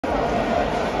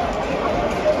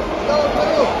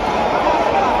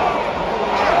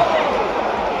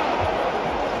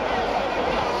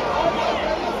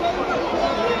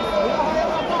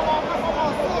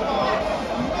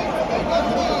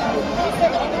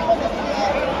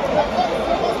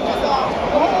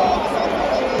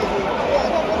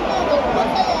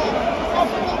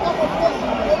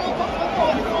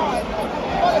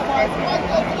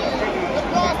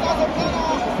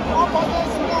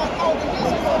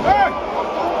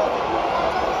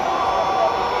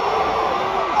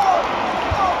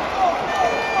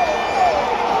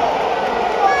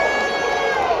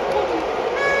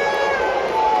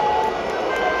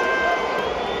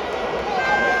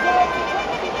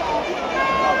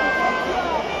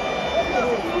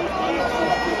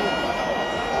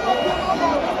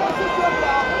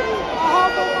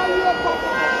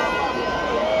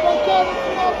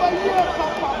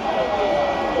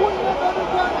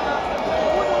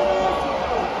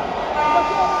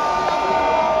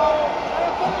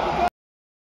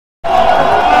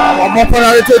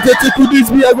Could this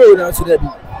be a goal? Now, so that be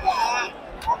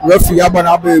referee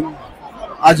Abanabe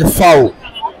as a foul.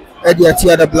 Eddie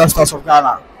Atia, the Blasters of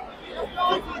Ghana.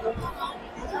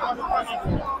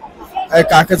 I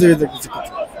can't get it.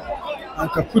 And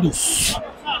Kudus.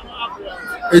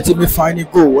 It's me finding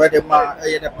goal where the man,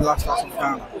 the Blasters of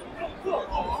Ghana.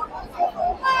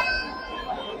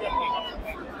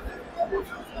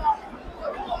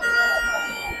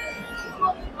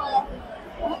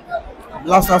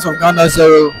 Blasters of Ghana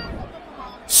 0,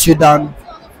 Sudan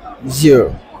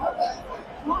 0.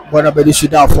 Bonabedi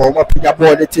Sudan for what pick up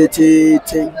board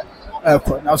the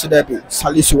now so there be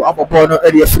Salisu up Bono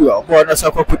area floor. Bono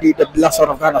Sakopudi, the Blasters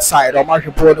of Ghana side, or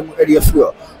Marshall Bono area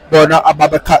floor. Bono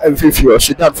Ababaka and Vifio,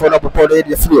 Sudan for up upon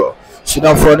area floor.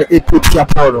 Sudan for the 8 put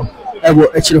Yaporo. And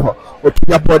we'll actually pick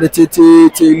up board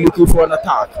the looking for an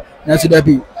attack. Now so there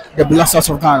be the Blasters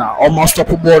of Ghana almost up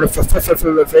a board for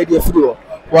area floor.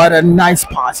 What a nice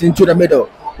pass into the middle.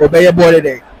 Obey a ball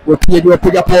today. We'll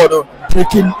put a portal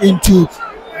breaking into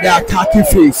the attacking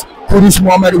phase. Police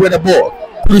Mohammed with the ball.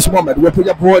 Police Mohammed will put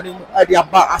a ball in at the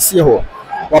Abba Asio.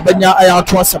 Wabanya Ayan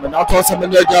Twasaman, now Twasaman,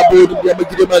 the Jabo, the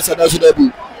Amagrimas, and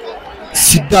Azudabi.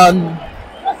 Sudan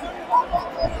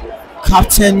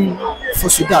captain for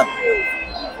Sudan.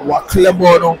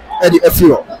 Waklebono, Eddie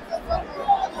Efio.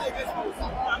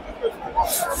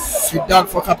 Sudan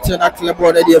for captain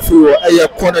Aklebon Eddie Efio, a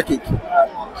corner kick.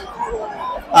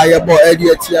 I am more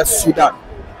Eddie Sudan.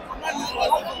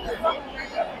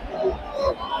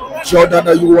 Jordan,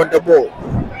 are you on the ball?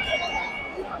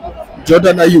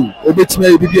 Jordan, are you?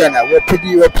 Obetime Bibiana, we're pretty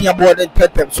European board and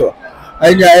pet them so.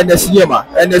 And ya and the cinema,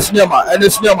 and the cinema, and the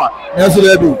cinema,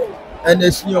 Nazulebu, and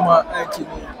the cinema,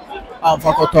 and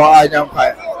Fakoto, I am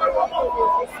fire.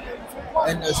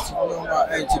 And the cinema,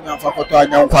 and Fakoto, I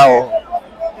am fire.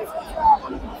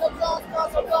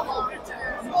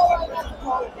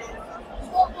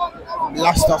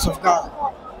 Blasters of Ghana.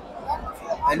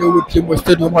 I know we play most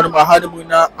stadium on my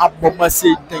honeymoon Abba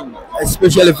thing,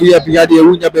 especially via the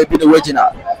Unya baby the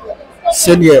original.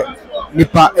 Senior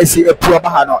Nipa Esi a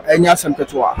Probahano, and Yasan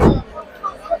Katua.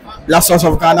 Blasters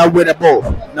of Ghana with the ball.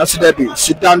 Nazudebi.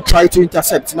 Sudan try to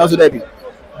intercept. Nazudebi.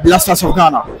 Blasters of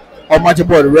Ghana. Or match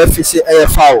ball, referee say a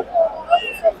foul.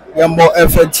 Yambo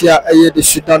Infantia, the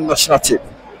Sudan national team.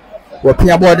 We're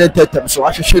playing about the team, so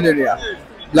I should show you.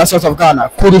 Blasters of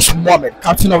Ghana, Kudus Mohammed,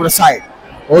 captain of the side.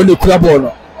 Only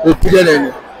Klabono,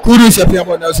 Kudus a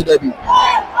Piabo Nelson Debbie.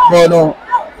 Bono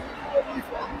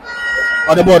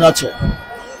on the ball, not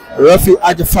Referee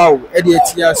at the foul, Eddie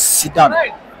Sudan.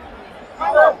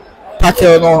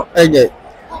 Tackle no Enye.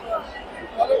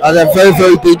 As a very,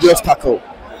 very dangerous tackle.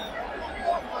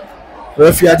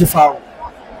 Referee at the foul.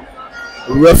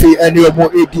 Referee and your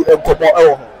more AD and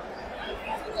Komo.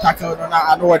 Tackle no,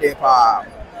 I know what they are.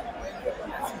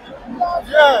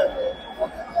 Yeah.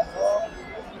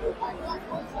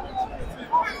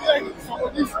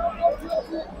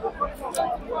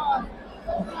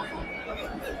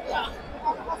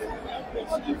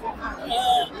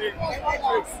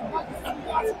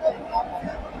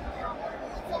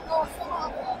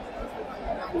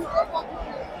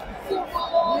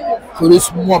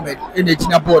 Kudus Mohammed in the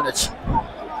Gina bonnet.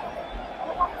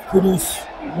 Kudus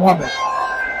Mohammed.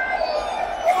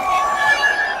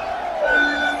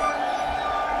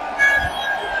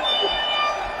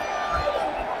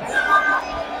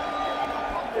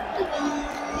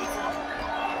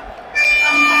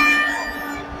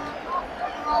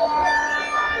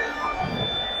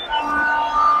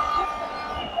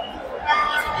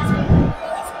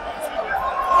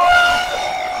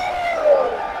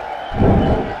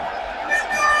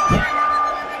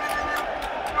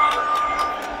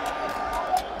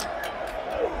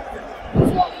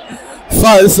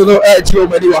 So no edge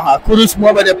over the Waha. Kudus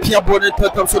Mohammed a Pia bonnet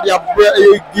totem so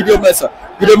the Gideon Mesa.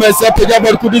 Gideon Mesa,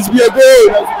 Pajabal could this be a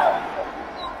goal?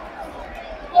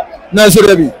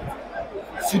 Nazurebi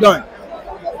Sudan.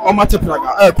 Omate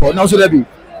Praga, Airport, Nazurebi.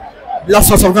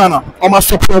 Blasters of Ghana,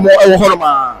 Omaster Promo,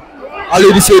 Horma.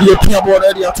 Ali said you Pia board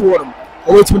area to them.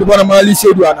 Away to the bottom of Ali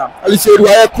said Ali said you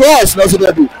are cross,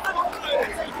 Nazurebi.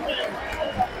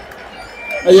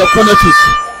 A corner kick.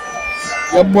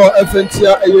 Yambo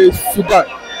Infantia Sudan.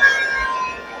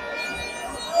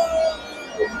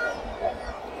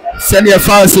 Send your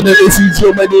fans in the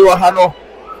ACG Medi Wahano.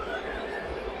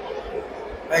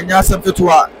 And Yasam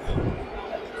Ketua.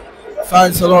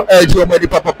 Fans on edge of Medi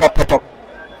Papa.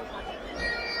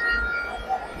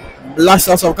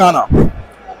 Blasters of Ghana.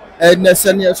 And the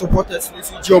senior supporters in the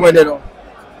ACG Medino.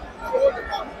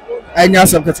 And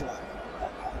Yasam Ketua.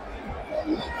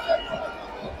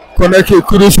 Connect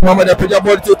Kudus Mohammed a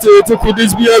Pajabol to could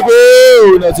this be a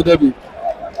goal? That's a debut.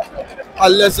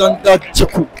 Alexander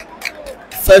Jeku.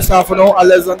 First half no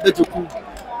Alexander Jeku.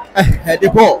 The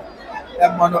ball.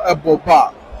 Emmanuel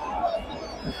Eboba.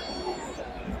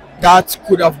 That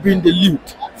could have been the lead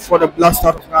for the Black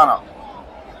Stars of Ghana.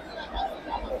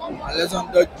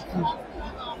 Alexander Jeku.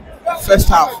 First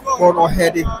half, ball no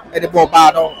heady, and the ball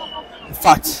bad on. In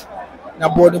fact, now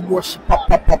ball the wash pop.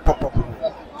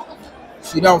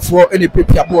 Sudan for any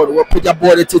paper board, we put your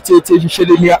board to should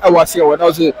near our seal when I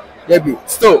was Debbie.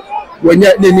 Still, when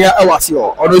you're near our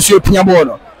seal, or no show Pia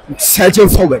Bono, searching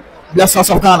forward. Black Stars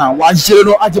of Ghana,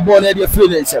 1-0 at the ball at the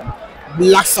freelance.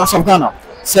 Black Stars of Ghana,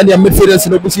 send their midfielders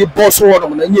and obviously boss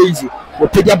one and easy. We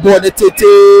put your board at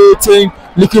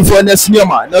looking for a senior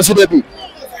man, no so Debbie.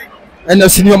 And the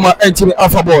senior man enter the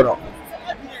alpha board.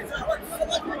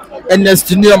 And the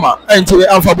senior man enter the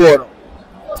alpha board.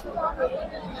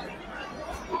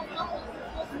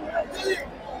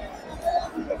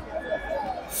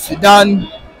 Sudan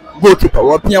goalkeeper,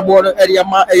 Wapia border area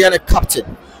man, a captain,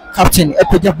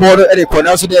 Epic border area,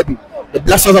 Cornell Derby. The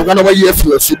Black Stars of Ghana were here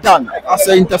for Sudan as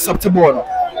an interceptor border.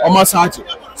 Almost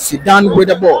Sudan with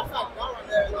the ball.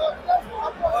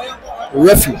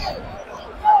 Referee,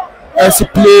 as the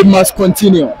play must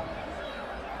continue.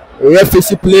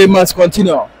 Referee, play must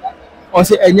continue.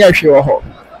 Also, a year show.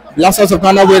 Black Stars of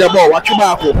Ghana with the ball. Watch your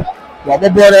back. What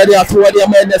border area toward the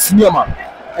man, the senior man,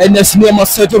 and the senior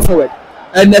must settle forward.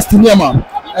 And the senior man.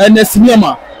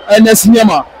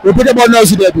 We put the ball now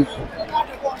to Debbie.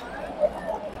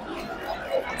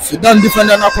 Sudan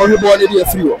defender now for the ball in the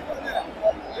free.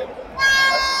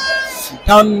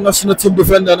 Sudan national team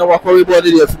defender now for the ball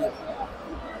in the free.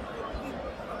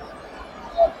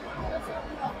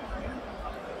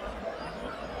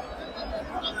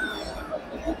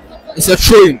 It's a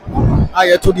train.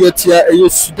 I told you here,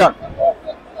 Sudan.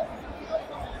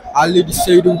 Ali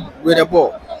Seidu with the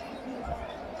ball.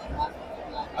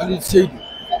 Ali Seidu.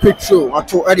 Quick throw. I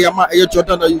told Eddie Ama,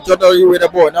 Jordan with the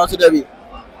ball. Now to Debbie.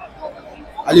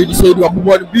 Ali Seidu,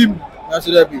 Abu Beam. Now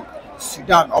to Debbie.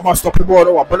 Sudan almost stop the ball.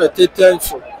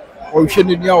 Or we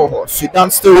shouldn't know. Sudan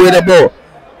still with the ball.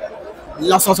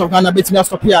 Last Stars of Ghana beating us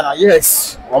stop here.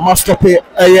 Yes. Almost stop it.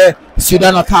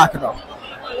 Sudan attack now.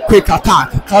 Quick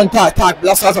attack. Counter attack.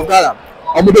 Last Stars of Ghana.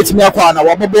 I'm going to make one. I'm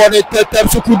going to take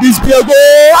so could this be a goal?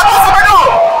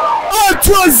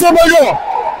 Antoine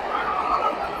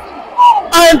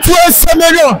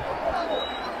Semenyo.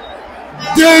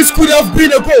 This could have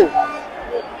been a goal.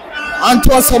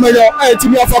 Antoine Semenyo. To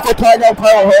me, I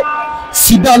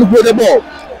Sudan with the ball.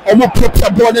 I'm going to put the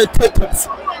ball in the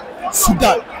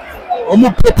Sudan. I'm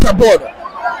going to put the ball.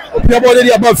 I'm going to put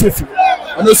the ball 50.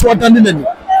 And that's what I'm doing.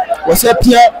 What's up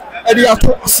here? Eddie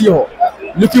Atto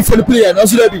looking for the player. Now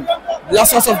Zulabi. Black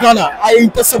Stars of Ghana. I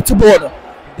intercept the ball.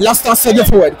 Black Stars second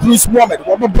forward. Chris Mohammed.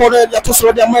 What the ball?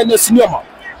 Yatoso de Amai Nesinyoma.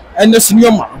 And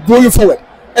Nesinyoma going forward.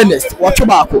 Ernest. Watch your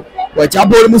back. Watch your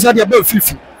ball. Musadia Bell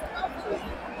 50.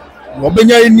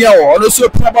 Wabenya Inyao. Also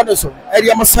Prabadoso. Eddie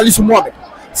Salisu Mohammed.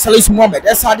 Salisu Mohammed.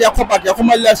 That's how they are compact. They are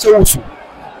coming left. Also.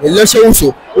 We go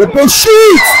shoot.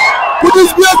 Could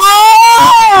this be a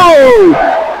goal?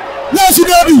 Now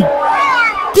Zulabi.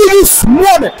 Kudus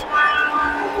Mohammed.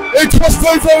 It was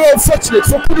very, very unfortunate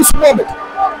for Kudus Mohammed.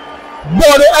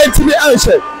 Bono Anthony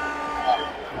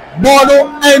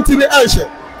Anshe.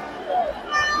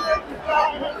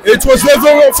 It was very,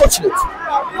 very unfortunate.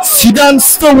 Sudan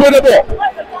still with the ball.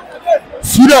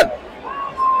 Sudan.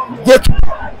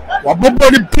 Goalkeeper.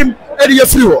 Wabobody Pim Eddie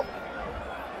Frio.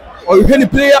 Or you can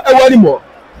play anymore.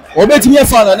 Or bet me a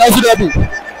fan and as it be.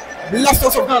 Black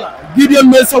Stars of Ghana. Gideon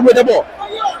Mensah with the ball.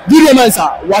 Gideon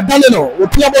Mensah, Wadaleno, we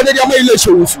play about the Yama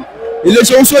election.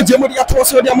 Election also, Jemodi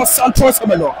Atoso, the Antoine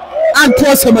Semenyo.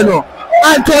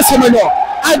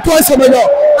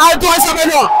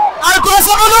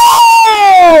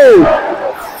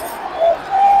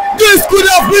 This could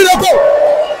have been a goal.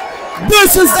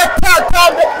 This is the third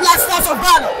time the Black Stars of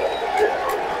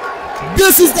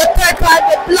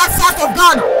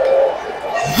Ghana.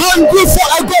 Hungry for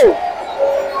a goal.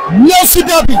 No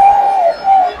Sudabi.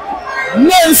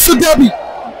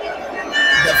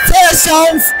 The first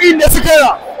chance in the second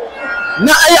round.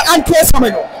 Now Antoine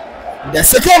Semenyo. The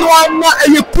second one now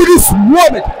Kudus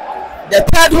Mohammed. The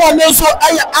third one also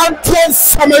Antoine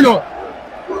Semenyo.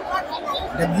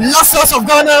 The Black Stars of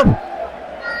Ghana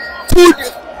could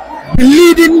be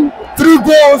leading 3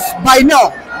 goals by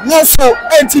now. Also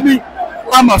Anthony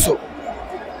Amaso.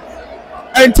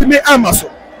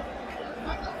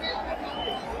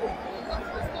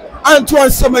 Antoine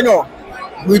Semenyo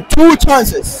with 2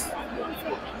 chances.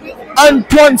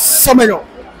 Antoine Semenyo.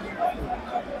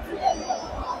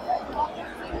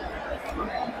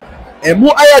 Emu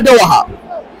Ayadewaha.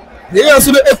 players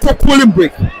no e cooling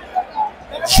break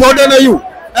Jordan Ayew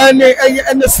and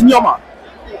the senior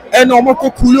and omo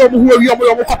ko kuli omo ho awi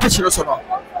omo ko pechire so no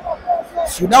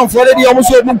Sudan for the omo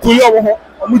so omo kuli omo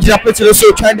gira pechire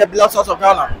so trying the Black Stars of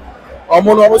Ghana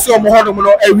omo no omo so omo ho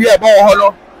no awi e ba ho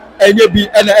no enye bi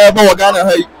na e ba wo Ghana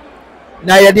ha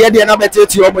na ye de na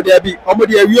beteti omo de bi omo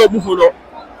de awi omo ho no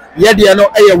ye de no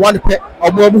e one pe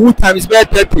omo ho times be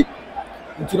 30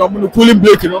 nti no omo no cooling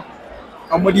break no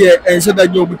omo de ense da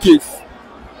nyomu case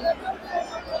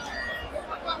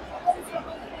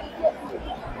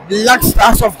Black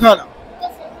Stars of Ghana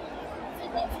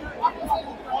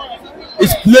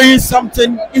is playing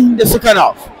something in the second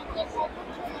half.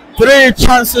 3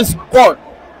 chances gone.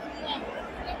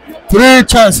 3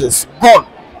 chances gone.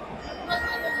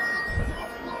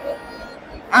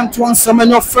 Antoine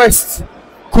Semenyo first,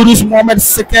 Kudus Mohamed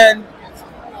second,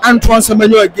 Antoine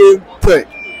Semenyo again third.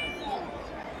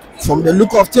 From the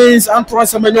look of things, Antoine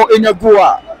Semenyo in a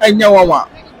goa and Yawawa.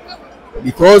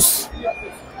 Because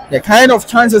the kind of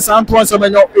chances Antoine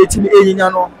Semenyo 18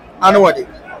 annually.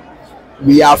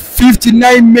 We are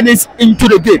 59 minutes into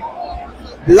the game.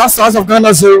 Black Stars of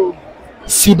Ghana 0,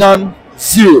 Sudan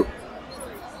 0.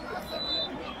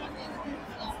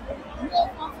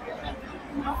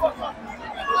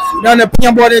 Sudan a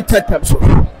pinya ball in 10 times.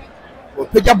 We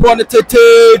pick up ball in 10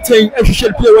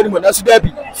 official player when that's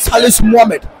Derby. Salis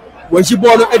Mohamed when she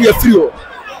ball in area 3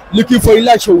 looking for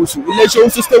Elisha Wusu. Elisha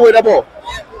Wusu stay with the ball.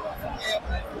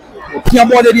 Pinya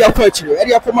ball area coach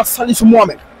area for Salis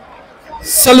Mohamed.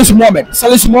 Salis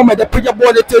Mohamed the pinya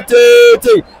ball in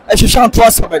 10 and she shan't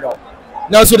trust him now.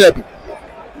 Now so Derby.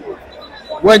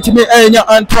 When to me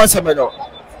Antoine Semenyo.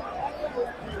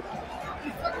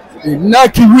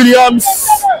 Naki Williams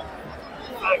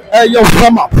your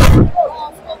warm up.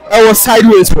 I was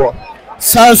sideways for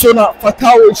Sansona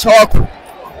Fatawo Shawaku.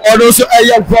 And also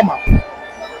a warm up.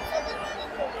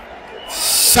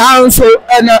 Sanso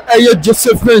and a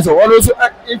Joseph Renzo. And also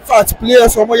in fact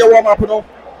players from your warm up no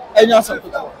and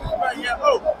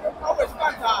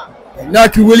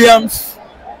Naki Williams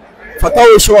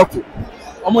Fatawo Shawaku.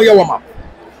 Omoya warm up.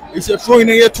 It's a throwing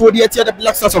in here toward the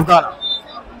Black Stars of Ghana.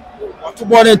 To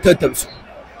born in Tetems.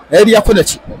 Area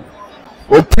Konachi.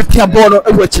 O Pipia Bono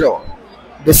Ewachero.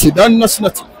 The Sudan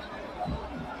nationality.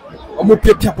 Omo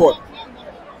Pipia Bon.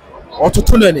 Or to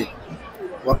Tunani.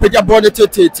 Or Pipia Bono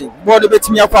Tete. Bono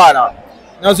Betimia Fana.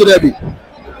 Nazo Debi.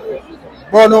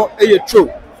 Bono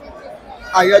Eyetrue.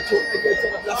 Ayato against the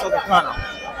Black Stars of Ghana.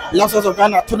 Black Stars of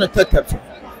Ghana Tuna Tetems.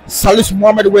 Salis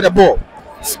Mohamed with the ball.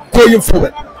 Going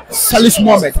forward. Salis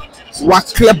Mohamed.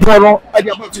 Wakle Bono.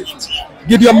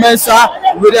 Gideon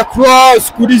Mensah with a cross.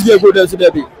 Kudis will go there to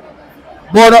Debbie.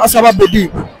 Bono Asaba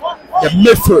Bedi. The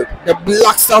midfield. The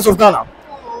Black Stars of Ghana.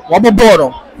 Wabo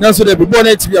Bono. Nancy Debbie.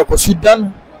 Bono to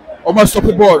Sudan. Almost stop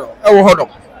the ball. Ewo hold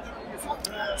up.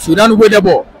 Sudan with the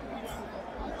ball.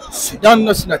 Sudan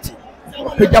nationality.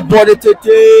 Pick up ball.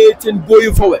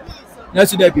 Going forward.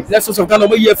 Nancy Debbie. Black Stars of Ghana.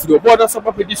 We here for the border.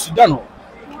 Asaba Bedi Sudan.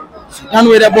 Sudan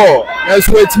with the ball.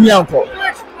 Nancy wait me uncle.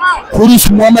 Kudus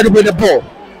Mohamed with the ball.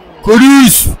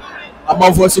 Kudus,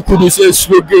 I'm for Kudus a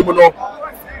slow game no.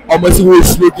 Almost a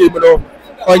slow game no.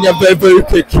 On your very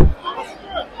quick.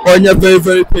 On your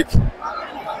very quick.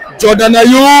 Jordan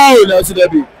Ayew, that's the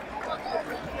Debbie.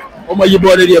 Oh my, you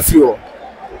bought area fuel.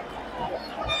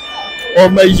 Oh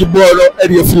my, you bought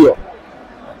area fuel.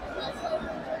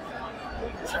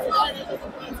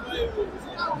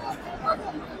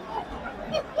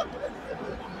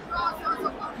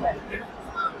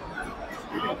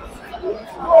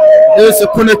 There's a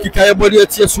corner kick. Everybody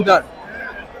at Sudan.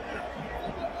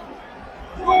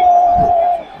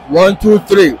 1, 2,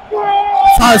 3.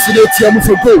 Fancy the team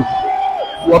for goal.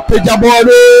 What page a ball?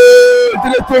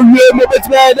 Did it you move it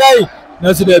by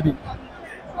That's the Debbie.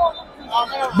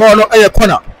 Bono a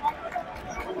corner.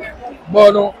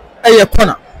 Bono a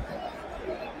corner.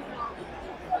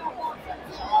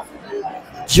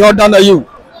 Jordan Ayew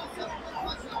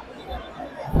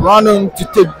running to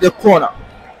take the corner.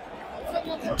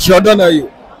 Jordan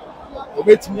Ayew.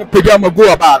 Wait me pejama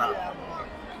go abana.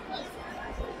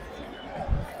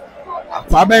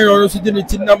 Famen no so didn't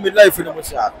tinna me life in the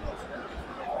Musa.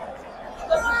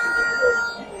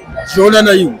 Jordan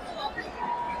Ayew.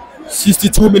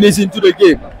 62 minutes into the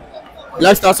game.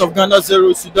 Black Stars of Ghana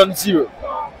 0, Sudan 0.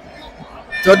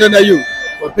 Jordan Ayew.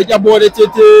 Pejabo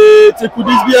te could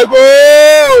this be a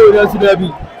goal? That's the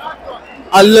be.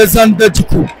 Alexander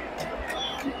Jiku.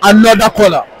 Another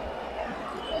corner.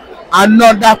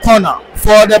 Another corner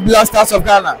for the Black Stars of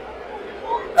Ghana.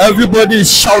 Everybody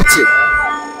is shouting.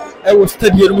 I was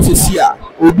studying Musia.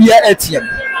 Obia ATM.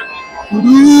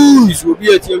 Kudus.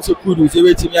 Obia ATM so Kudus. They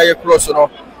waiting here cross.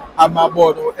 ama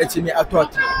ball no etimi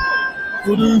atoti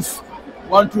Kudus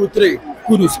 1 2 3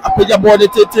 Kudus apeja ball te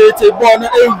ball no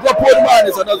e gopon man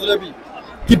is another be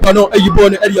keeper no e ball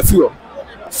no area field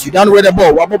Sudan with the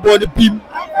ball one ball the beam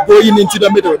going into the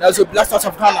middle that's a Black Stars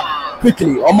of Ghana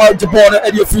quickly omo the ball no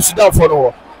area field Sudan for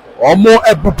no omo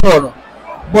e ball no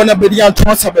bona be the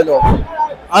Antoine Semenyo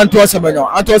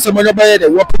by the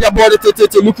we ball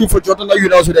te looking for Jordan you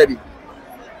know so there be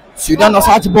Sudan has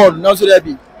had ball now so there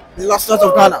be the Black Stars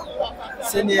of Ghana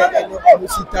senior and no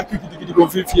taki go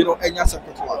fit no enya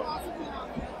sekotwa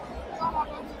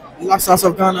Black Stars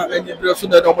of Ghana and the Brazil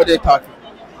that nobody taki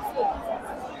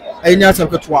enya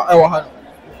sekotwa e wa ha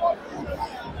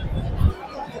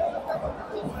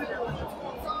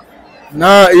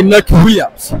na Inaki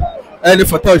Williams and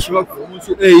for touch work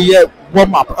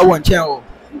warm up I want channel.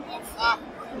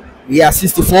 We are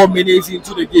 64 minutes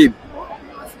into the game.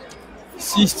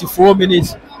 64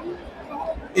 minutes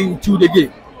into the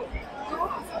game.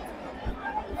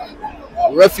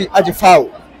 Referee at the foul.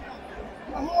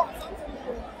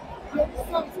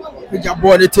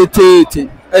 Ball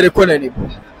at the corner.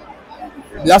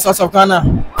 Black Stars of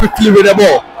Ghana quickly with the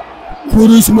ball.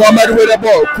 Kudus Mohammed with the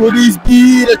ball. Kudus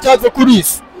be the chance for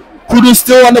Kudus. Kudus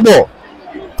still on the ball.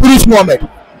 Kudus Mohammed.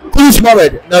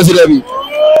 Nazirebi.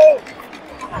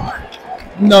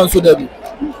 No, so Debbie.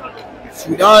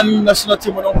 Sudan national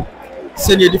team no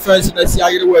senior defense na si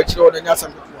ayere work on the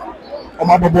nyasam o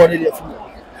ma bobo ne dey fu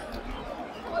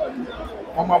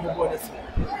o ma bobo ne fu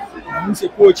mu se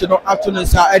coach no afternoon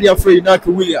sa area free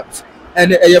Inaki Williams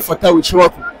and eye fata with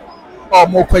Chiwaku o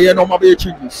mo koye no ma be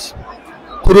changes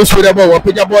Kudus with the ball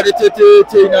opeja ball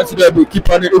te na so Debbie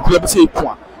keeper ne ekura be say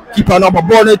point keeper no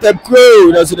ball ne te go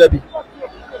na so Debbie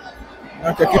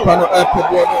na keeper no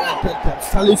ball no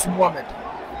Salis Mohammed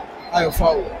ayo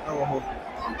foul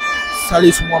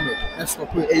Salis Mohammed let's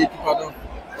stop a keeper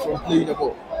from playing the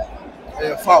ball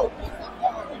foul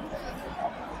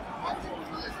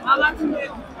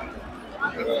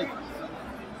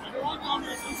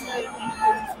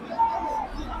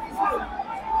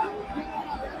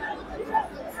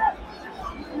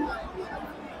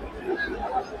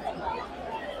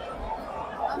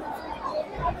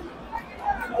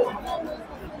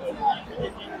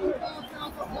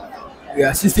we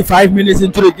are 65 minutes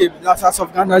into the game. Black Stars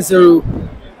of Ghana 0,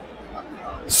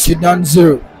 Sudan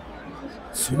 0.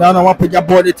 Sudan I want to get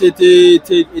ball te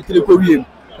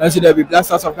let's see there be Black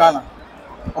Stars of Ghana.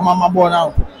 On my ball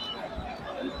now.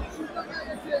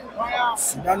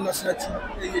 Sudan national team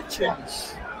they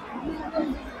change.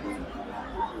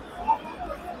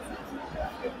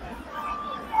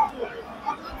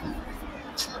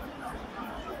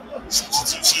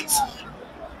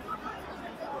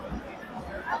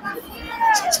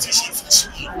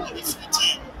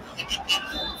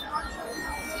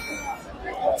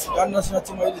 Sudan national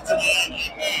team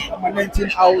number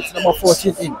 19 out, number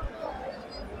 14 in.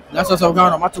 That's what I'm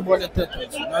going to match ball at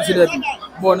 30. Now see that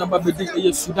ball number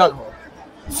be Sudan.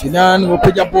 Sudan will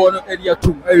pay a ball area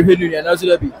 2. And now see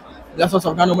that that's what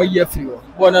I'm going to make year 3.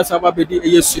 Ball number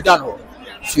be Sudan.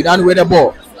 Sudan with the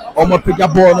ball. Almost pick a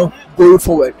ball going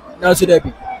forward. Now see that.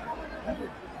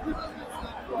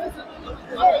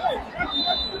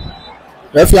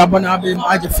 Referee abona be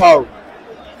match foul.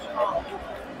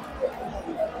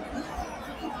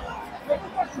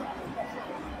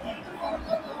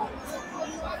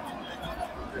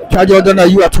 Jordan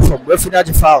you are too from referee match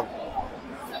foul.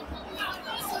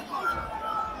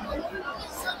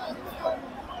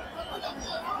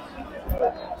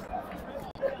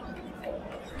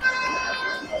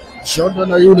 Jordan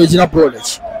you no gina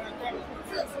college.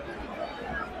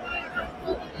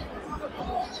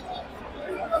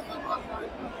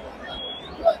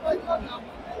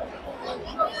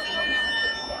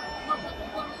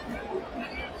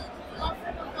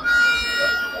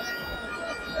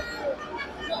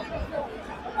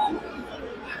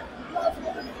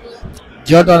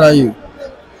 Jordan are you?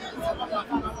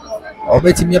 Or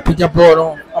betting me a picture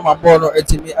ball, I'm a ball or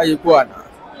etimi ayuana.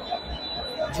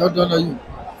 Jordan are you?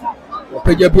 Or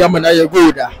pay your piaman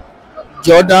ayagoda.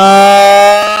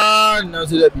 Jordan, no,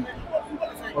 so be.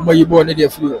 Or you born in the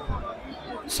flu.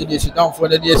 See this down for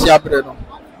the dear Sabrano.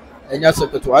 And yes,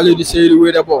 Ali the say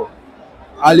with the ball.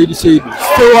 Ali the say,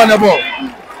 still on the ball.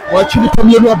 Watch you from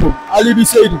your rubber. Ali the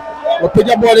say, or pay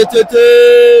your ball at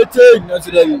it, no,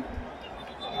 so be.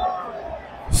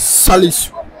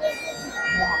 Salis.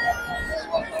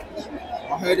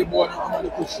 I heard the ball on the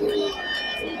push.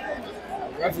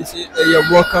 Referee say a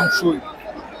welcome through.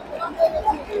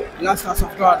 Black Stars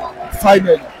of Ghana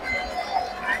finally.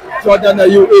 Jordan are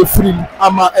you a free?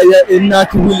 Ama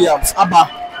Inaki Williams. Abba.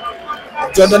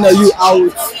 Jordan are you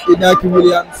out? Inaki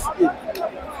Williams.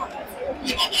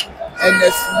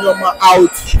 Enes Nyoma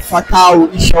out, Fatao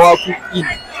Ishawaku in.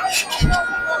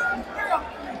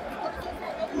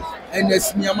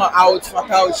 Enes Nyoma out,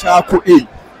 Fatao Ishawaku in.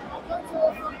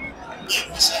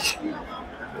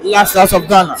 Last house of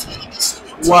Ghana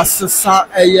was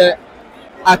a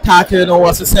attacking or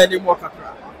was sending more.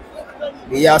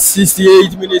 We are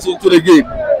 68 minutes into the game.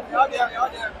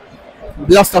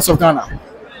 Blasters of Ghana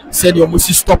said you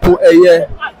must stop a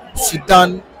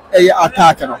Sudan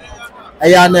attack.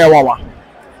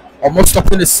 Almost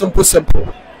stopping is simple.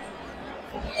 Throwing.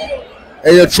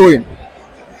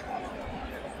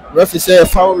 Referee say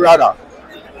foul rather.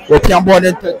 Opian born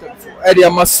in area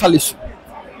must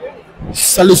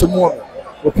Salisu more.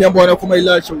 Opian born come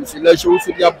election. Election with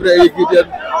the brave Gideon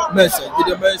Mensa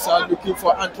looking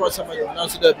for Antros.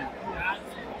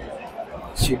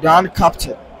 Sudan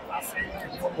captain.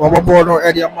 Wabono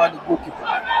area man goalkeeper.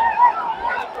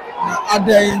 Now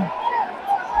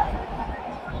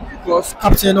because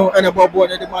captain no any ball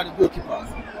any man goalkeeper.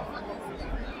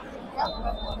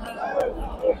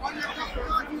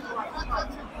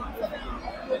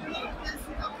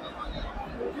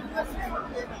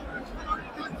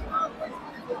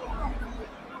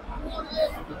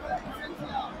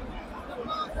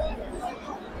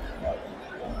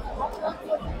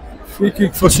 Free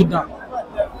kick for Sudan.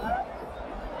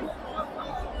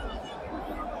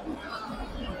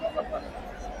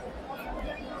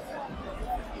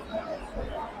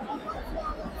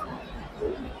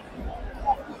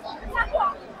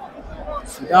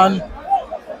 Sudan,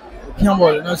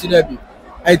 Piambol, no Sidebi,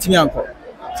 Aitimianko,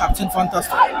 Captain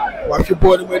Fantastic, what you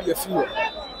bought with your fuel.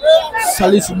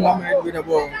 Salisu Mohammed with a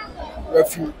ball,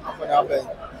 refuge for our bay.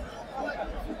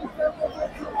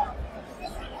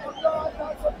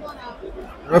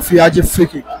 Refuge free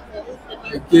kick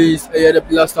against the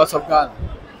Blasters of Ghana.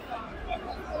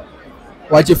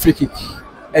 Watch a free kick.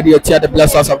 Eddie the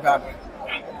Blasters of Ghana.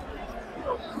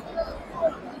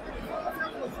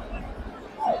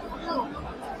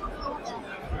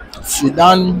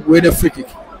 Sudan with a free kick.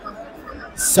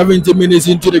 70 minutes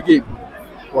into the game.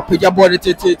 Wapija ball at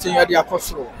the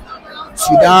Akosro.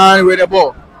 Sudan with the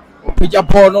ball. Wapija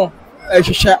ball no.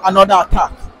 Share another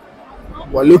attack.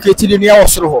 We're located in the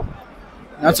Osro.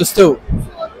 That's still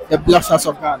the Blasters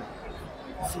of Ghana.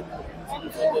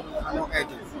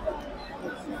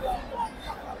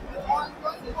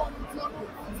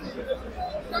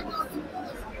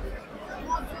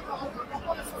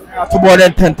 To more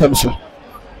than 10 times.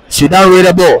 Sudan with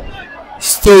the ball.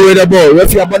 Still with the ball.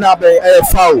 Referee Bonabe a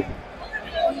foul.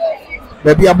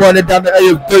 Maybe a ball that done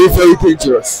very, very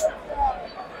dangerous.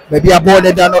 Maybe a ball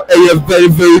that done very,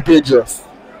 very dangerous.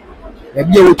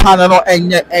 Maybe you turn on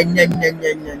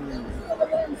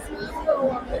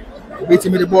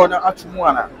beating me the ball now at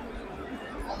Chumuana.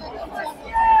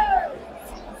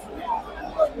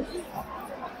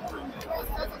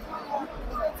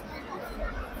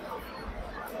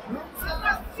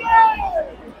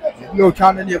 You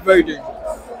can't be very dangerous.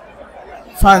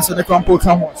 Fans of the Campo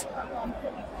Campos.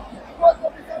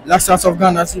 Blasters of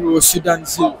Ghana 0, Sudan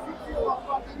 0.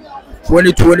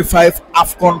 2025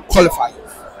 AFCON qualifiers.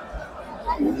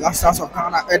 Blasters of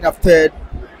Ghana end up third.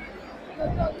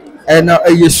 And now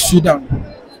Sudan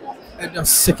end up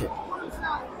second.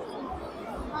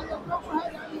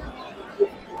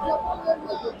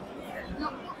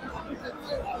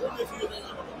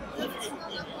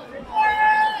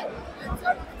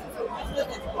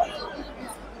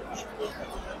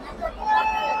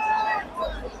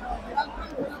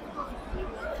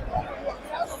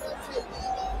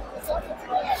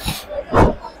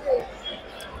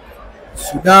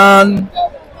 Sudan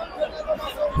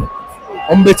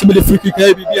betting me the free kick.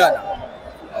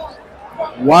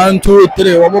 1, 2,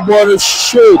 3. One ball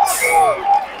shoot.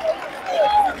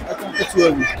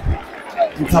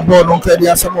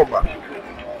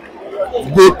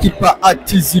 Goalkeeper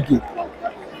Atizigi.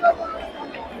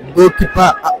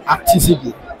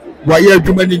 Why are you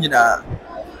doing it?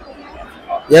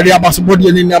 Yari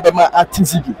abasubodi ni nabema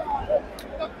Atizigi.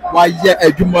 Why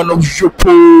are you man of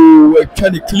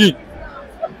Jopo clean?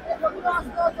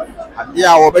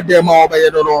 Yeah, over there, my over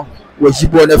here, no, was you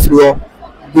born a floor,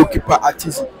 goalkeeper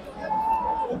artist.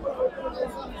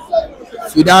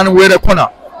 Sudan with a corner.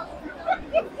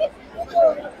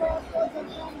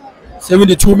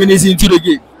 72 minutes into the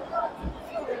game.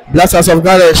 Blasters of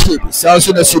Ghana in shape. South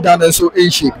Sudan and so in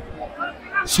shape.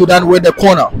 Sudan with the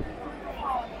corner.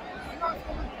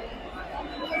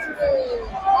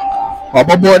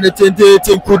 Baba the 10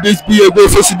 could this be a goal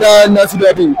for Sudan?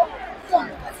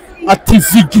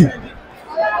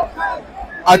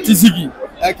 Atizigi,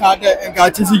 I can't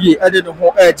Atizigi, I didn't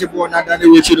know Jibon and the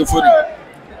way to the footy.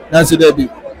 That's the baby.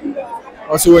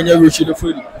 Also when you reach the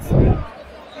food.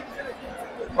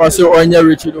 Also when you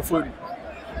reach the food.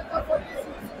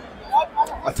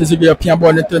 At least be a piano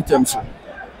born in 10 times.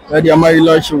 Where the Amari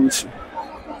elections.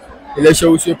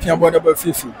 Elections with piano born about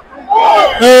 50.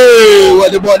 Hey,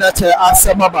 what the ball that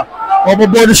Asamaba. Our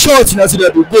ball short in as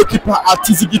the goalkeeper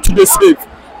Atizigi to the save.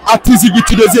 Atizigi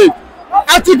to the save.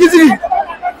 Atizigi.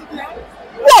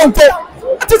 One go.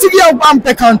 Atizigi on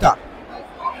the counter.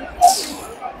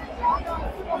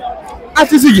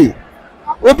 Atizigi.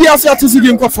 Obi ase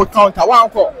Atizigi nko for counter. One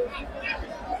go.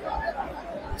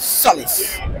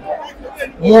 Salis.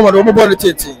 Mohamed our ball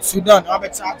tete. Sudan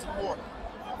Abet at ball.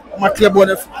 My club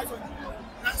ball.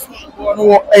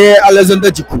 No Alexander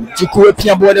Jiku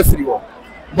epia ball the free one.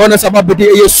 Bonus about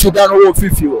the Sudan over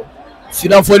 50.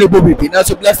 Sudan for the Bobby. Now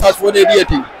so bless us for the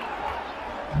deity.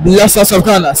 Bless us of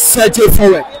Ghana. Sergio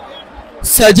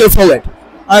forward.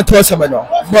 And to us, Amano.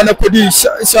 Bonapodi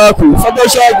Shaku. Father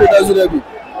Shaku does it be.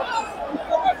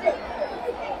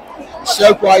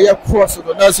 Shaku, I have crossed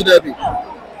the Nazi Derby.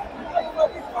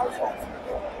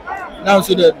 Now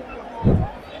to the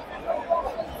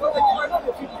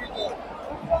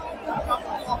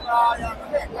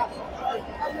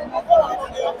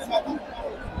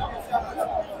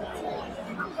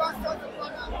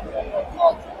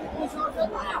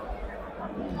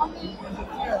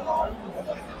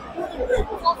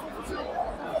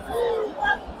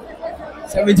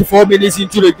 74 minutes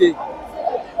into the game.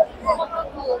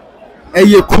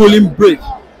 A cooling break.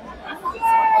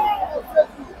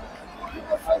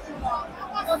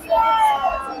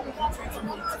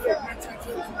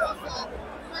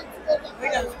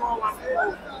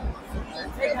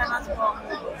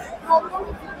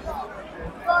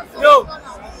 Yo,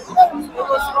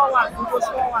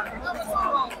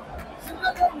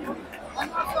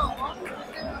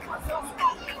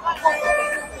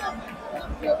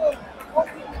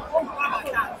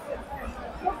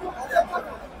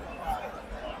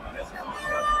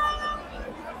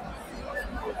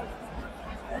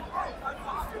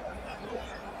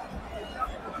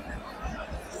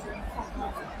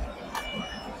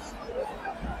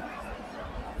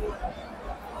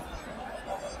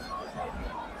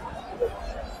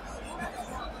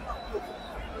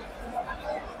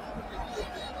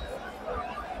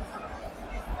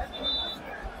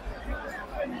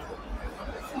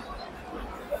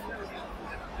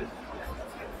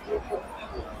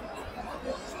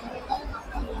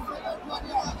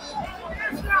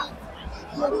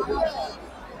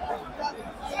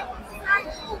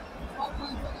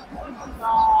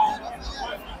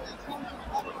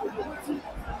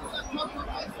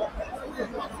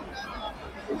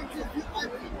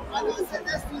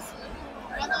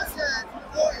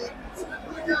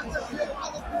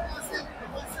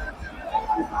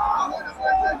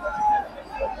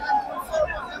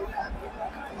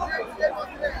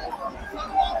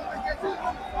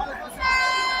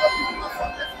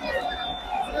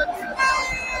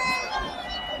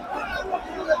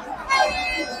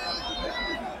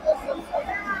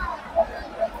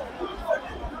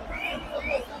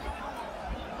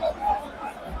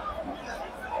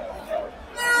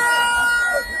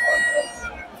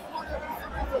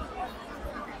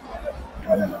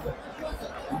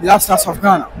 Blasters of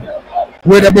Ghana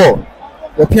with the ball.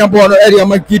 The piano ball area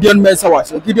ma Gideon Mensah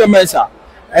was. Gideon Mensah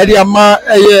area ma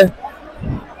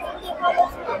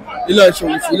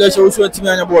election so team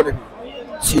anya board.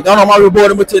 She don't know my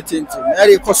board mo tetin.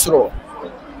 Area Kosoro.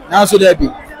 Now so there be.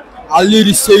 I'll lead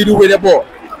the Seidu with the ball.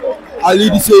 I'll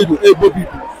lead the Seidu Bobby.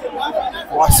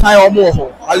 Was sign or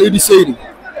more. I'll lead the Seidu.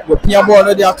 The piano ball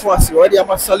no dey atwas. Area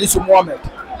ma Salisu Mohammed.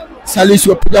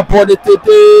 Salisu piano ball the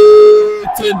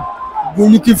 10. We're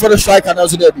looking for the striker now,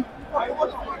 so there be.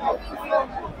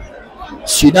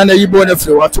 Sudan are you born a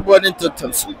free? What to born in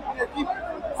Totals?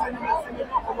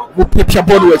 We pick your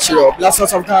ball with you.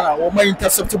 Blasters of Ghana, or my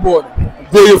intercept ball.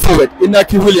 Going forward.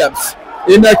 Inaki Williams.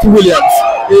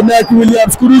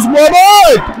 Kudus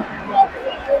Mohammed.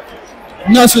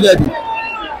 Now, so there be.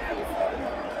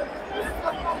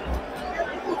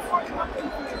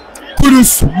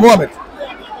 Kudus Mohammed.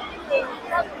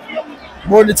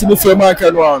 More than to for my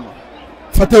can.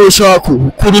 Fatao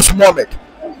Shaku, Kudus Mohammed.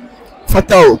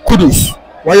 Fatao, Kudus.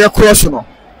 Why you cross no?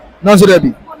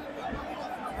 Nazarebi.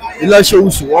 Elisha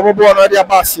Usu, Wababo and Adia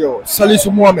Basio,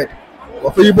 Salisu Mohammed.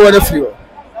 What you born a few?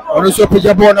 And also put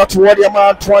your born to what your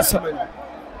man Transamena.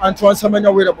 And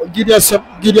Transamena with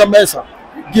Gideon Mensah,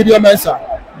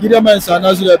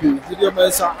 Nazarebi, Gideon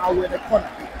Mensah, I win a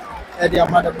corner. And their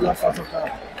mother blast out of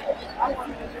her.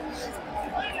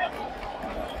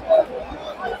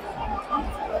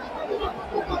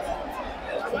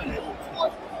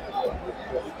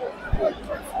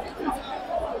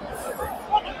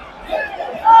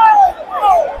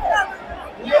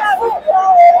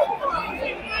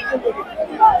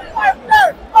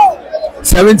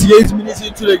 78 minutes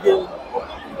into the game.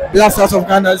 Blasters of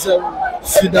Ghana 0,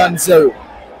 Sudan 0.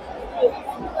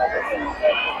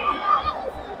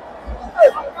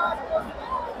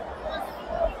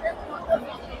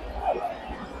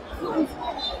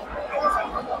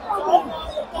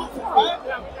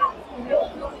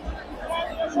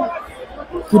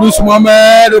 Kudus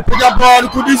Mohamed, pick up ball.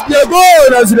 Kudus be a goal.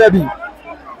 That's Rebi.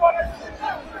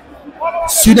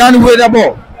 Sudan with the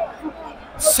ball.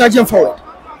 Surging forward.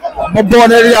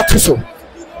 Ball area to so.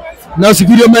 Now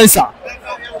Gideon Mensah.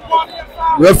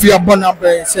 Referee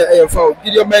Bonambe say foul.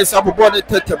 Gideon Mensah ball the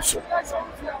third so.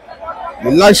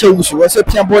 Elisha Wusu was a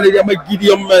pian ball there make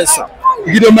Gideon Mensah.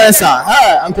 Gideon Mensah,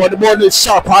 ha, and the ball is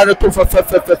sharp hard to for.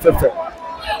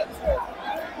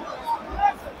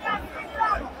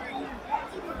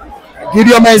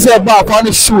 Gideon Mensah back on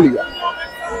the shoe.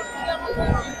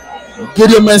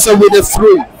 Gideon Mensah with the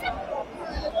throw.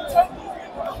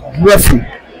 Referee.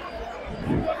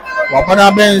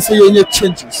 Bonambe say any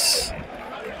changes.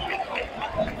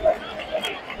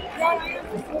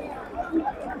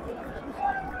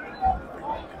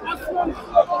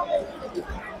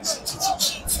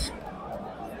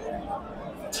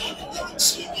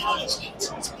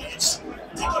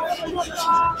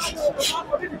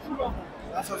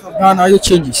 Ghana, you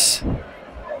changes.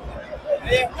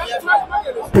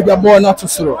 Pick the ball not to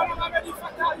throw.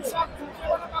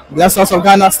 The Blasters of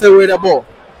Ghana stay with the ball.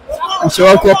 And she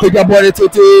will pick the ball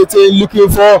to looking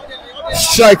for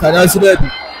striker. That's it.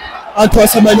 Antoine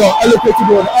Semenyo, allocate the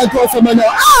ball. Antoine Semenyo.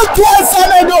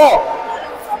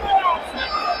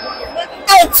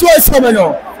 Antoine Semenyo.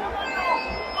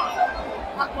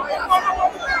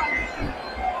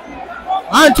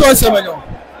 Antoine Semenyo.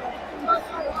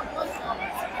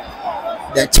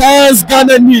 The chance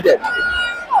Ghana needed.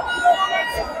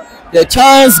 The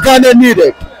chance Ghana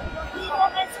needed.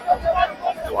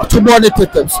 To monitor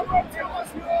them.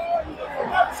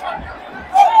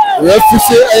 Referee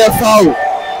say a foul.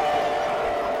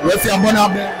 Referee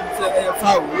Bonambe say a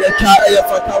foul. We can't a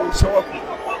foul. Show up.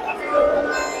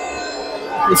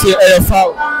 We say a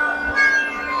foul.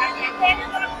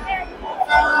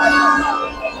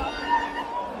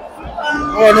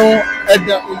 Oh no,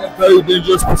 Edna in a very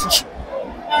dangerous position.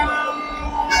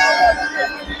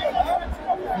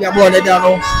 Yeah, boy, they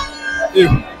down.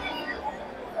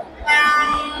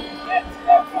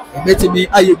 Better me,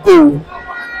 I go.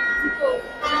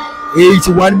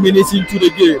 81 minutes into the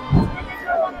game.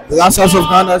 The Blasters of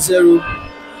Ghana 0,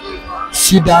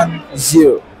 Sudan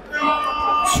 0.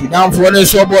 Sudan for one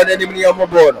so board enemy on my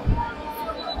board.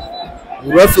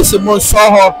 The referee Simon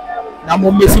saw her. Now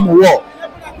I'm missing a wall.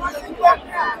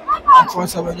 I'm trying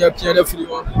to have a piano for you.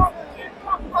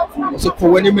 So for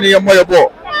one minute, I'm my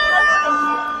ball.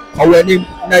 I went in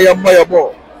my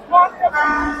ball.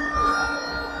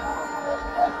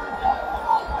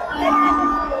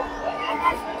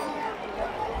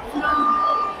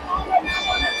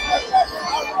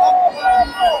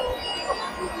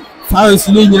 Fans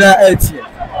leading at 80.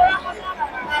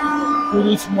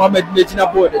 Kudus Mohamed Medina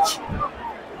Bordage.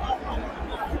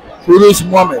 Kudus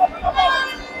Mohamed.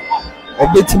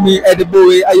 Obey me at the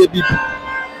boy IABP.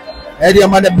 Eddie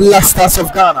among the Blasters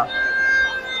of Ghana.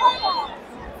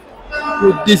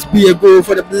 Would this be a goal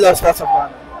for the Blasters of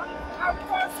Ghana?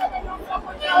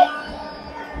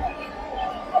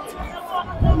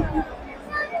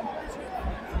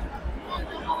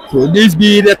 Could this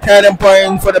be the turning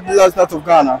point for the Blasters of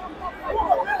Ghana?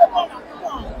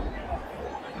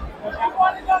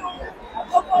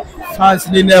 Fans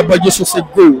in the budget say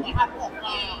go.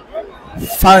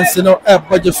 Fans in the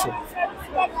budget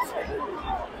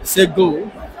say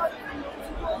go.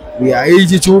 We are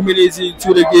 82 minutes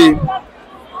into the game.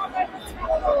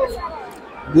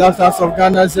 Blasters of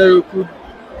Ghana 0,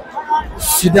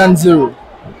 Sudan 0.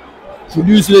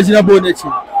 Produce Regina Bonnetti.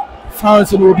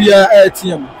 Fans will be a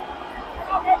team.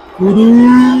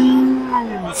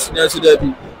 Kudus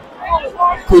Nesudebi.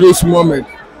 Kudus Mohamed.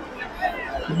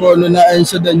 Ball na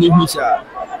answer the new Misha.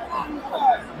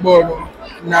 Ball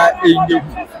na India.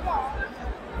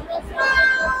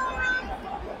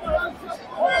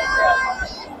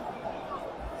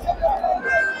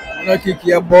 No kick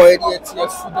your boy yet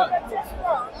Sudan.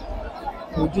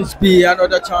 Could this be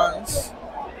another chance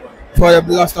for the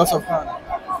Blasters of Ghana?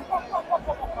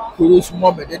 Kudus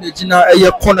Mohamed and the Gina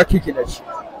a corner kicking it.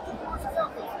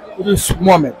 Kudus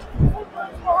Mohamed.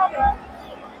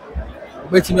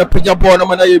 Waiting a picture ball no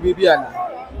man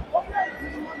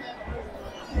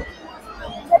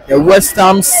the West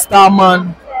Ham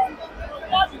Starman.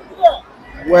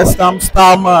 West Ham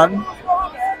Starman.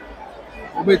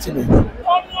 Waiting me.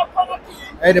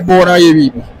 And the ball now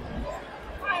you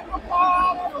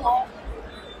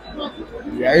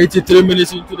Yeah, 83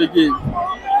 minutes into the game.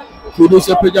 Kudus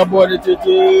a page board.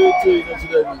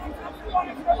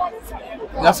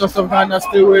 That's what some kind of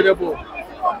still with the ball.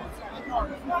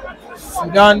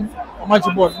 Sudan, how much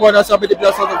board? Board that's up in the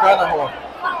plus of Ghana.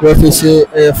 Referee say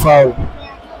a foul.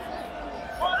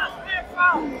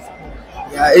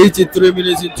 Yeah, 83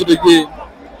 minutes into the game.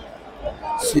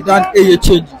 Sudan A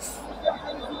changes.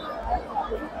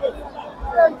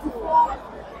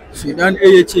 Sudan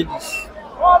A changes.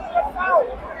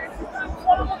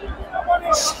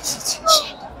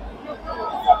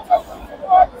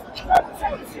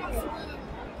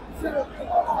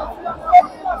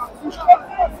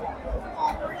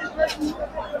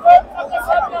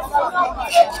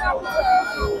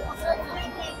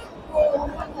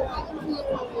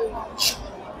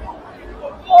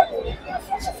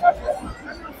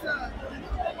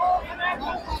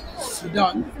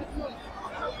 Sudan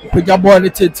put the ball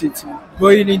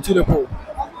going into the pole.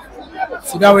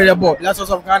 Sudan with the ball. That's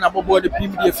also Ghana ball the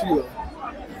pin the field.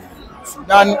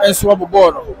 Sudan and swap the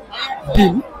ball.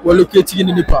 Pin were located in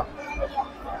the Nipa.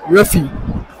 Referee.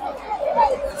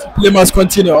 Play must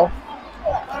continue.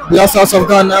 Blasters of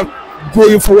Ghana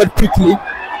going forward quickly.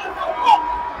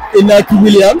 Inaki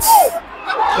Williams.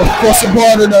 Of course, the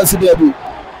ball on the baby.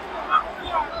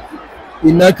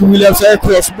 Inaki Williams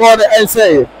cross border and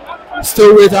say.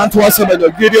 Still with Antoine Semedo,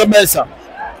 Gideon Mensah,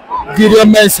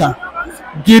 Gideon Mensah,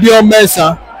 Gideon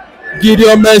Mensah,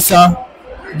 Gideon Mensah,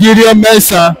 Gideon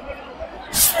Mensah.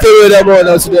 Still with the ball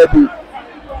as they be.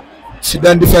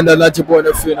 Sudan defender not the ball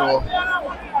the final.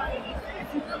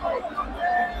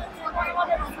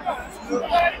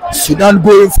 Sudan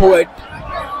going forward.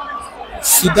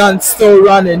 Sudan still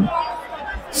running.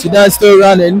 Sudan still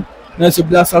running. That's the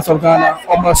Blasters of Ghana.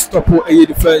 Almost stop a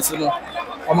defense, you know.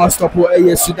 Almost stop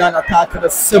a Sudan attack.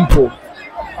 That's simple.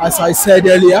 As I said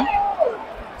earlier,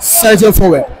 searching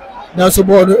forward. That's the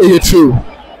ball a true.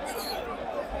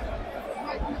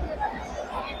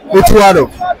 Utuado.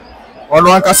 On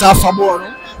one casa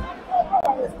Fabon.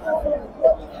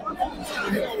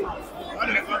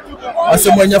 As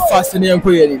a man fast in the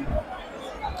inquiry.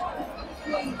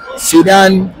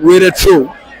 Sudan with a true.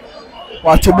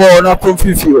 What to ball not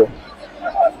confuse you.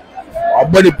 Our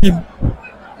body pin.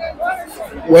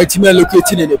 Where team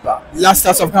located in the park. Last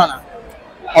stars of Ghana.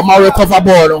 On my recover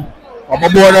ball. On my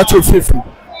ball not to 50.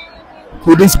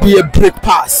 Could this be a break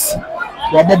pass?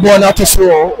 One more ball not to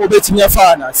throw. Obey me a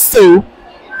fan. Still,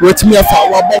 wait me a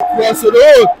fan. One more cross the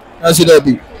road. As it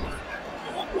be.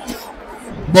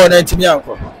 Ball 90 me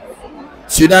uncle.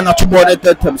 Sudan not to board at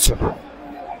that time, sir.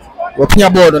 What me a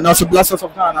board? Now the Blasters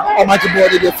of Ghana. How much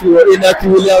board did you feel? Inaki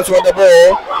Williams on the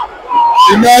ball.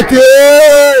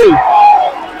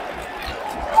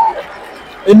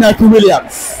 Inaki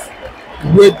Williams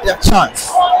with the chance.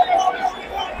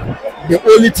 The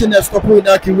only thing that's stopping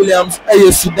Inaki Williams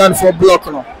is Sudan for block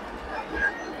now.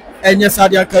 And yes,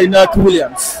 Adianka Inaki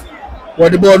Williams.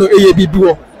 What the ball no AAB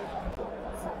duo.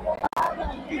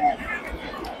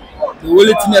 The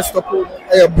only thing that's stopping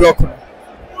is block now.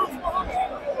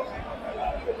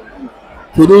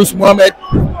 Kudus Mohamed.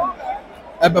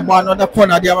 Another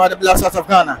corner. They are the Blasters of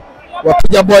Ghana. What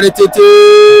put your body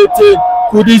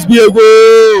could this be a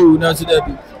goal? Nancy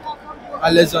Debbie.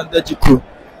 Alexander Jiku.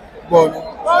 Ball.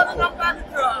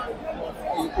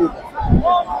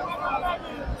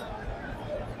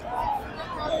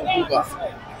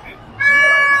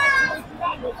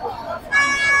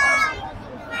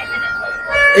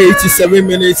 87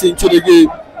 minutes into the game.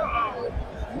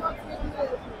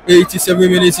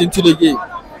 87 minutes into the game.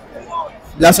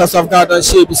 Blasters of Ghana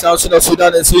shape is South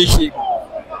Sudan and shape.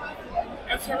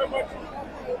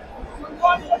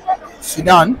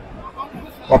 Sudan,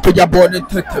 what put your ball in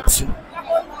Texas?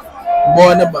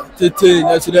 Born about 13,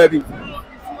 that's the Derby.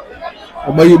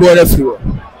 And you born everywhere.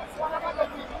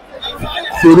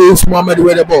 Kudus Mohamed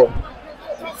with the ball.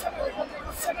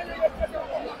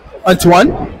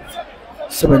 Antoine,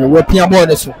 7 weapon your ball.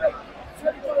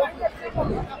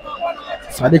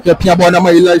 Sadiq Piabona,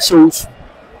 my light shows.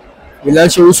 We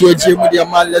like shows where Jim with your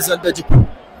man, Alexander Jiku.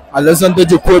 Alexander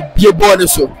Jiku be a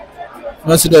bonus.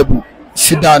 That's the Derby.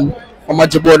 Sudan.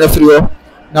 Majabona Frio,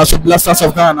 now so Blasters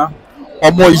of Ghana,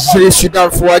 or more Sudan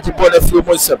for Wajibona Frio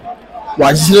Mosem.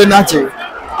 Wajil Nati,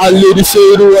 Ali the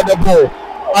Seidu at the ball.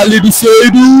 Ali the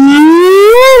Seidu.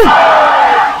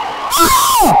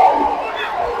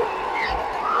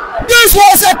 This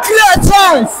was a clear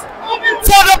chance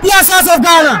for the Blasters of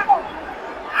Ghana.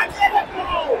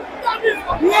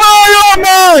 No,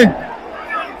 man.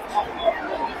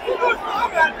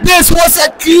 This was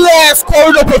a clear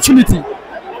scoring opportunity.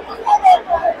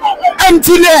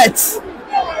 Empty net.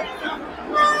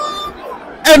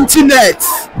 Empty net.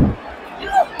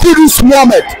 Kudus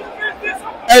Mohammed.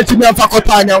 Ultimate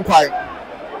Fakota Nyankwai.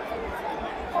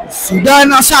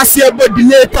 Sudan Asasi about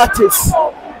delay tactics.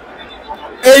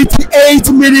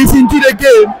 88 minutes into the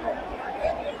game.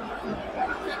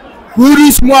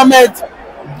 Kudus Mohammed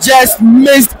just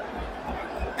missed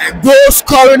a goal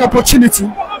scoring opportunity.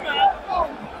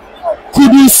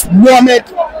 Kudus Mohammed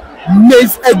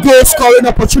missed a goal scoring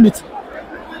opportunity.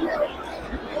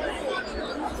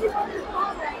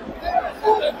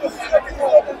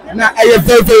 Now I am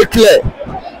very, very clear.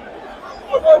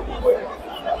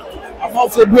 I'm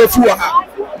also going through her.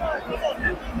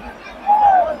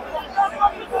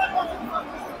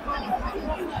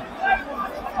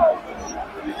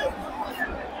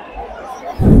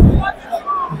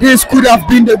 This could have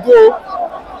been the goal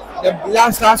the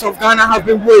Black Stars of Ghana have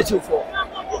been waiting for.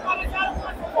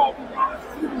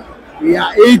 We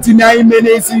are 89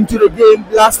 minutes into the game.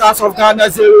 Black Stars of Ghana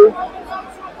 0.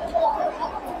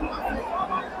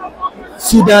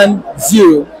 Sudan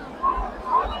 0.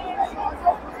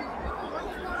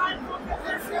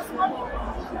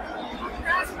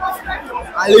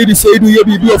 I lady say do you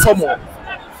be for more.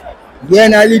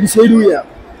 Then I lady say do you.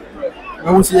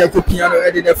 I will see a piano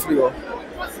edit free.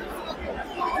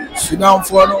 Sudan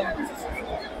for no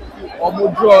or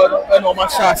more draw and on my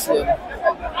shots. 2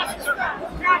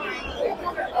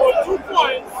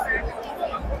 points.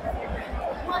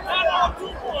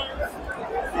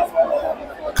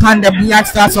 Can the Black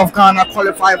Stars of Ghana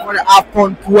qualify for the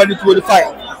AFCON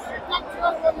 2025?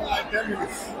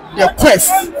 The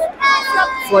quest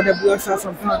for the Black Stars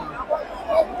of Ghana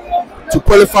to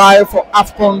qualify for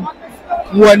AFCON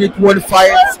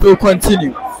 2025 still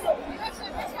continue.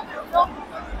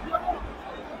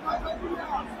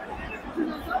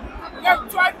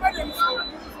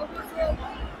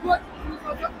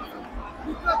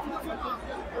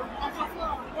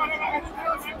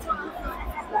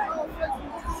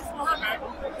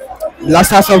 Black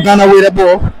Stars of Ghana with the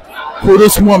ball.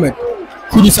 Kudus Mohammed.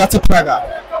 Kudus at the Praga.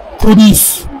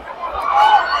 Kudus.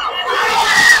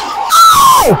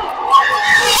 Oh!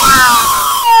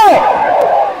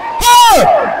 Hey!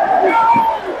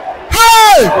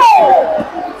 Hey!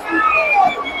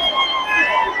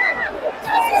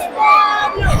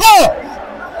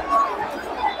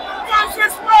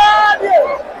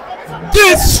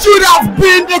 This should have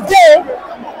been the goal.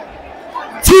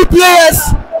 2 players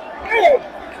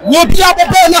will be at the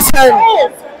bonus here.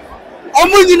 I'm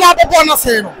winning at the bonus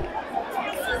here.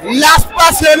 Last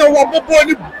pass here, what the ball,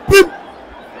 boom.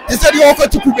 He said you offer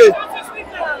to Kube.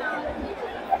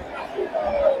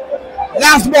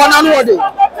 Last ball, unworthy.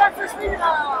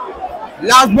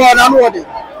 Last ball, unworthy.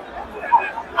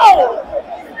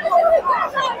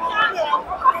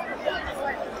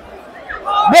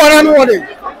 Ball, unworthy.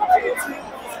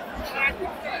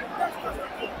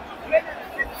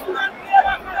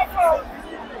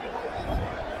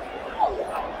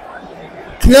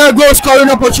 Clear goal scoring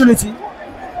opportunity.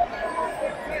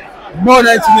 More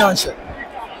than to answer.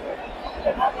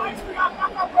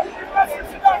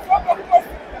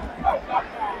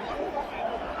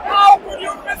 How could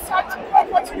you miss such an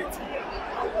opportunity?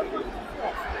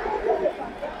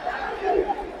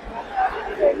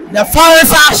 The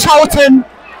fans are shouting.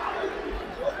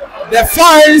 The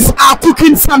fans are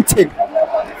cooking something.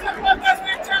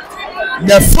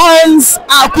 The fans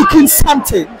are cooking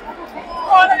something.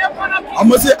 I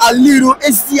must say, Aliru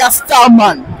is the star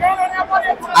man.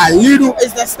 Aliru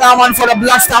is the star man for the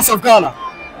Black Stars of Ghana.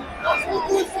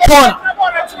 Come on.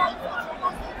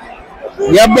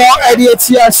 Yeah, boy, Eddie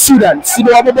here, Sudan. See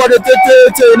the other body,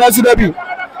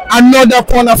 another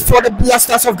corner for the Black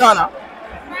Stars of Ghana.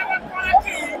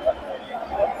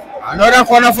 Another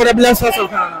corner for the Black Stars of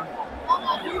Ghana.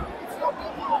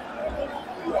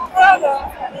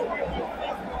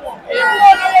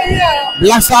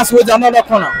 Black Stars with another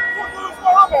corner.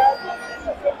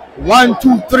 1,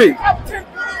 2, 3.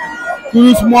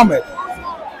 Kudus Mohammed.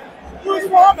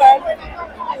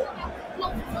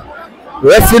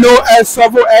 Refino El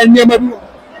Savo El Nyamabu.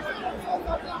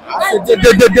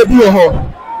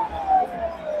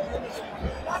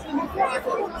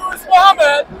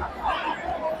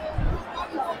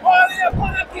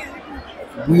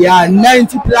 We are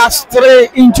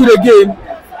 90+3 into the game.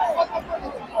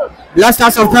 Black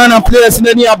Stars of Ghana players in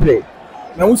the near play.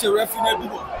 Now who's a referee?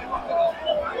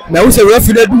 Now who's a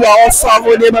referee? Do also have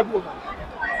a name.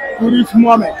 Kudus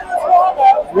Mohammed.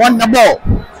 Won the ball.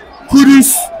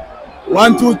 Kudus.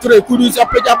 1, 2, 3. Kudus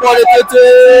up with the ball.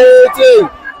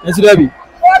 That's Debbie.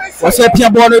 What's up here?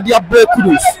 Ball with the break.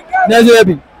 Kudus. That's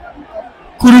Debbie.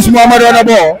 Kudus Mohammed on the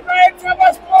ball.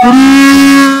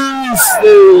 Kudus.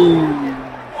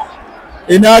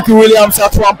 Inaki Williams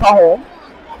at one power.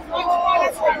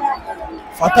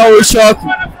 Fatawu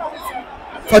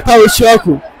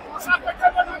Shaku.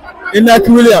 Inaki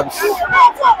Williams.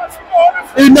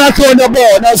 Inaki on the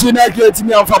ball. That's Inaki to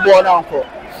me on for ball now.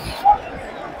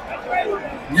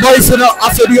 Boys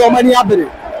after the Omani Abbey.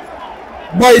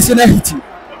 Boys in a hit.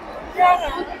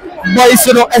 Boys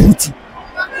no ehiti.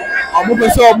 Amugo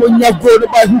so omunya goal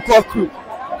by hook or crook.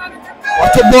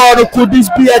 What a ball, could this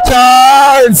be a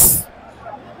chance?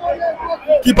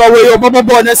 Keep away your bubble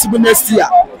ball next year.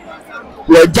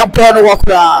 We jump on the walk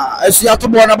as you have to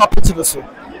born about Pittsburgh.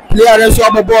 Player as you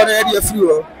have a born area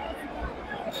through.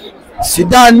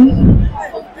 Sudan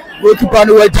will keep on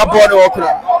the way, jump on the walk.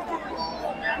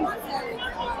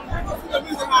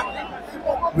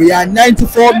 We are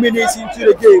 94 minutes into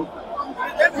the game.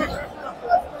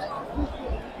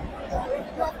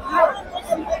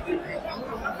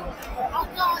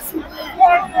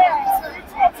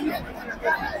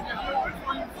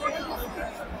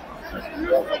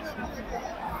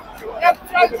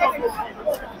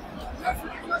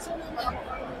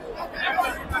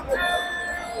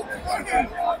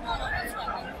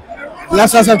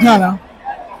 Last Ghana.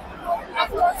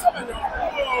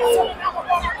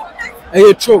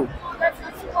 Aye, true.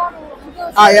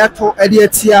 Ayato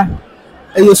Edietia,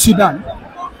 Aye, Sudan.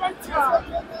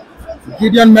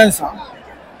 Gideon Mensah.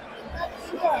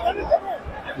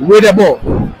 With the ball.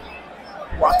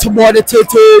 What about the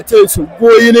Tete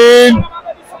going in?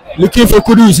 Looking for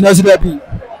Kudus, Nazidabi.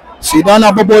 Sudan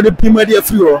about the Pima de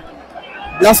Fluor.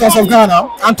 Last of Ghana,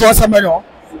 Antoine Samano.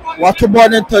 What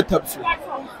about the Tete?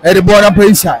 At the border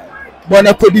inside.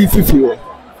 Bona Kodi Fifio.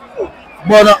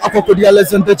 Bona Akokodi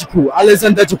Alexander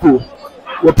Chiku.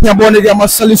 We play born again,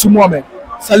 Salisu Mohammed.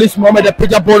 Salisu Mohammed, the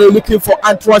pitcher ball looking for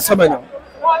Antoine Samano.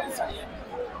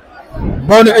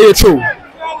 Bona A2.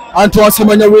 Antoine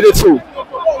Samano with it too.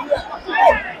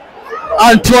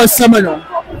 Antoine Samano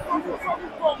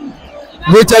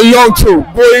with a young two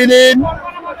going in.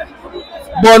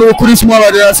 Bona Kudus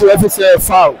Mohammed, that's what if it's a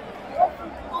foul.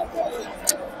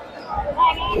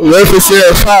 Referee say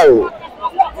a foul.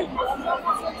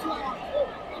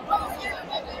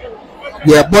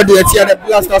 Yeah, body at the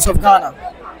Blasters of Ghana.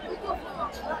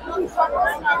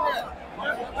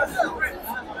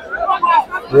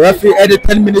 Referee added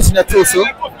 10 minutes in a total.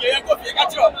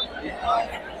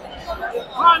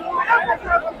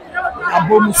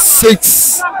 About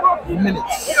 6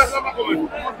 minutes.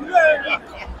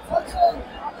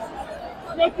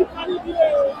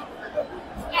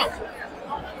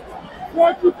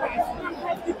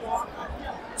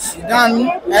 Sudan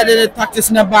added a tactics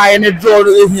in a buy and a draw to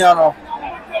Ihiano.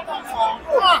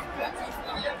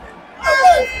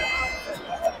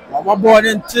 Mama born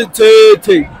in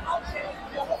Tete.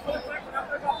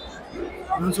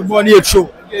 That's a born here, show.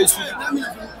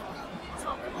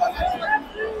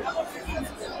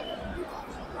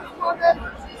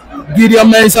 Gideon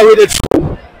Mensah with the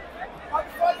show.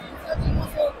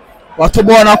 What a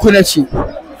born Akunechi.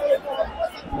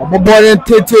 Mama born in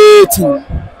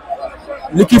Tete.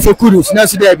 Looking for Kudus,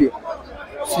 Nancy Derby.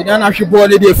 Sudan actually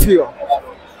born in the field.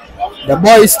 The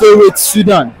boy is still with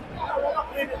Sudan.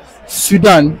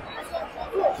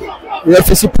 The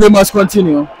FSC play must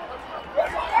continue.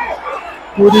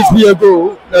 Could this be a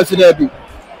goal? Nancy Derby.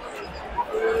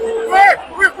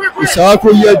 It's our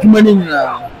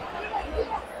now.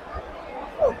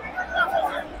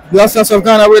 Blasters of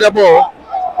Ghana with the ball.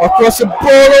 Across the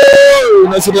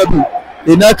ball. Nancy Derby.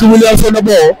 Inaki Williams on the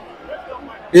ball.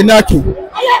 Inaki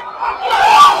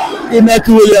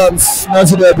Williams,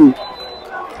 Nancy Derby.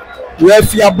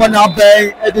 Referee Abana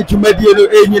Bay, Eddie Jumediano,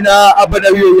 Enina,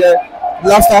 Abanawi,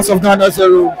 Blasters of Ghana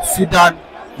 0, Sudan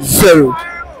 0.